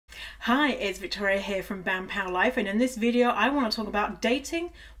Hi, it's Victoria here from Bam Pow Life, and in this video I want to talk about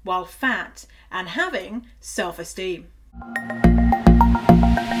dating while fat and having self-esteem.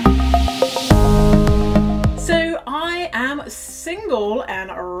 So I am single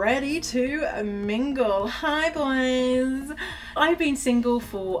and ready to mingle. Hi boys! I've been single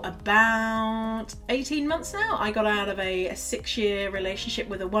for about 18 months now. I got out of a 6-year relationship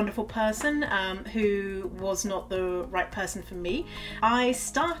with a wonderful person who was not the right person for me. I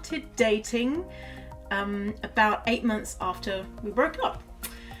started dating about 8 months after we broke up.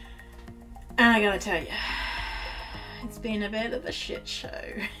 And I gotta tell you, it's been a bit of a shit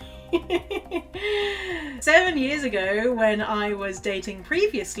show. 7 years ago, when I was dating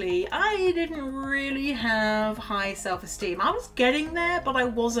previously, I didn't really have high self-esteem. I was getting there, but I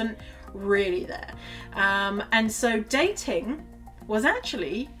wasn't really there. And so dating was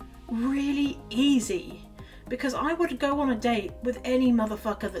actually really easy because I would go on a date with any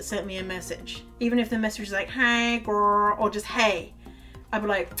motherfucker that sent me a message. Even if the message was like, hey girl, or just hey, I'd be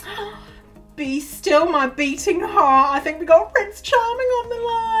like, be still my beating heart, I think we got Prince Charming on the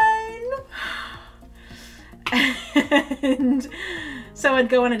line. And so I'd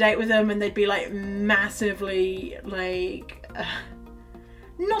go on a date with them and they'd be like massively like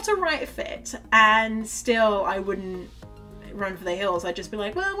not a right fit, and still I wouldn't run for the hills. I'd just be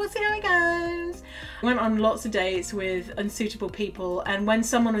like, well, we'll see how it goes. I went on lots of dates with unsuitable people, and when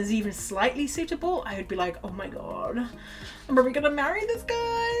someone was even slightly suitable, I would be like, oh my god, I'm probably gonna marry this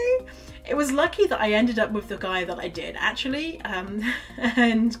guy. It was lucky that I ended up with the guy that I did, actually, and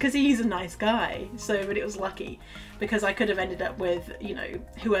because he's a nice guy, so, but it was lucky because I could have ended up with, you know,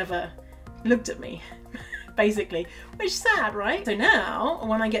 whoever looked at me, basically, which is sad, right? So now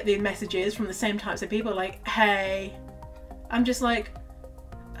when I get the messages from the same types of people like, hey, I'm just like,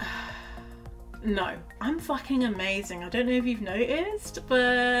 no, I'm fucking amazing. I don't know if you've noticed,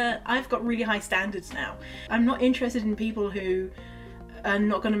 but I've got really high standards now. I'm not interested in people who are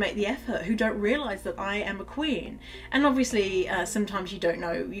not going to make the effort, who don't realize that I am a queen. And obviously sometimes you don't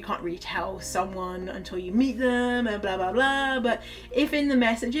know, you can't really tell someone until you meet them and blah blah blah, but if in the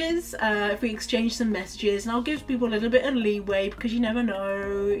messages, if we exchange some messages, and I'll give people a little bit of leeway because you never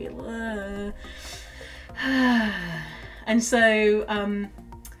know. And so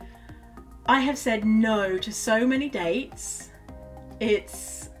I have said no to so many dates.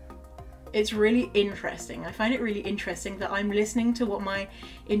 It's really interesting. I find it really interesting that I'm listening to what my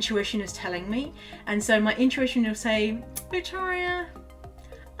intuition is telling me. And so my intuition will say, Victoria,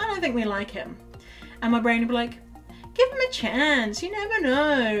 I don't think we like him. And my brain will be like, give him a chance, you never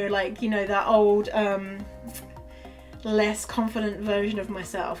know. Like, you know, that old less confident version of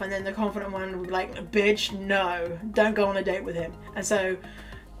myself. And then the confident one will be like, bitch, no, don't go on a date with him. And so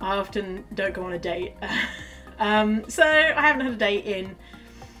I often don't go on a date. So I haven't had a date in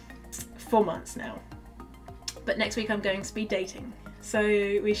 4 months now, but next week I'm going speed dating, so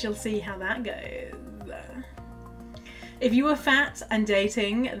we shall see how that goes. If you are fat and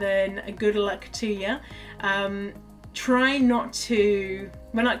dating, then good luck to you. Try not to,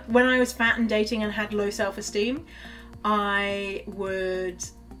 when I was fat and dating and had low self-esteem, I would,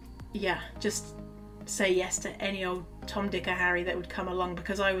 yeah, just say yes to any old Tom, Dick or Harry that would come along,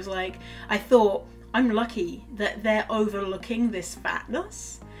 because I was like, I thought, I'm lucky that they're overlooking this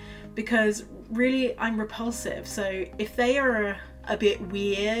fatness, because really I'm repulsive. So if they are a bit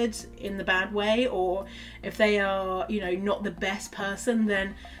weird in the bad way, or if they are, you know, not the best person,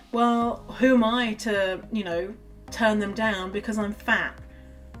 then, well, who am I to, you know, turn them down because I'm fat?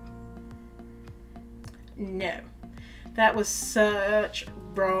 No. That was such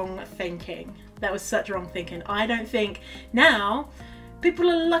wrong thinking. That was such wrong thinking. I don't think now people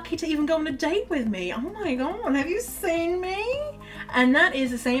are lucky to even go on a date with me. Oh my god, have you seen me? And that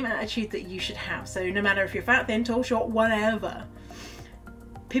is the same attitude that you should have. So no matter if you're fat, thin, tall, short, whatever,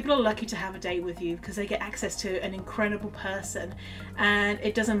 people are lucky to have a date with you because they get access to an incredible person. And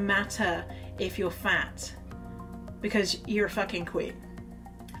it doesn't matter if you're fat, because you're a fucking queen.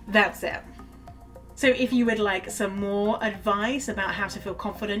 That's it. So if you would like some more advice about how to feel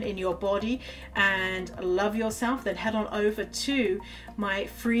confident in your body and love yourself, then head on over to my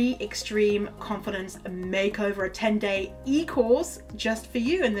free Extreme Confidence Makeover, a 10-day e-course just for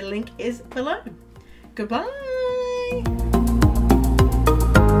you, and the link is below. Goodbye.